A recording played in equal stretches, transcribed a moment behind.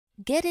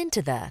Get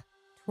into the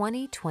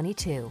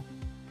 2022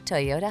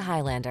 Toyota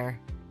Highlander.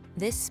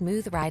 This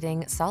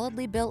smooth-riding,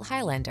 solidly built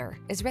Highlander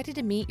is ready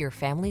to meet your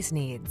family's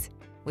needs.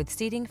 With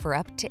seating for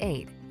up to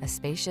 8, a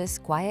spacious,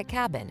 quiet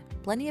cabin,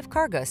 plenty of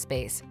cargo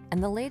space,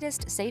 and the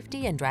latest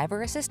safety and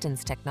driver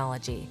assistance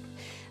technology,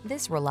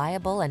 this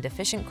reliable and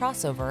efficient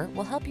crossover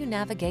will help you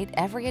navigate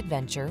every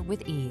adventure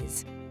with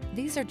ease.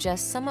 These are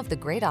just some of the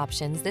great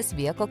options this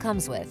vehicle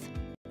comes with: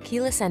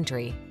 keyless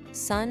entry,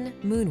 sun,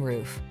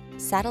 moonroof,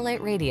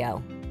 satellite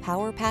radio,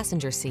 power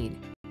passenger seat,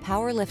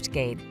 power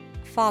liftgate,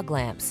 fog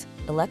lamps,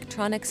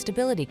 electronic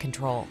stability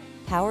control,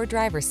 power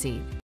driver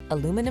seat,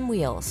 aluminum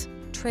wheels,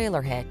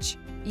 trailer hitch.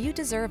 You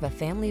deserve a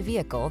family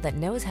vehicle that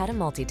knows how to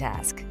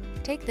multitask.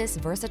 Take this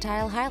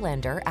versatile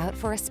Highlander out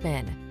for a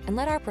spin and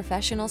let our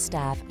professional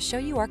staff show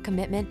you our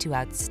commitment to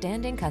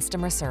outstanding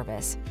customer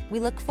service. We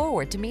look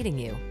forward to meeting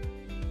you.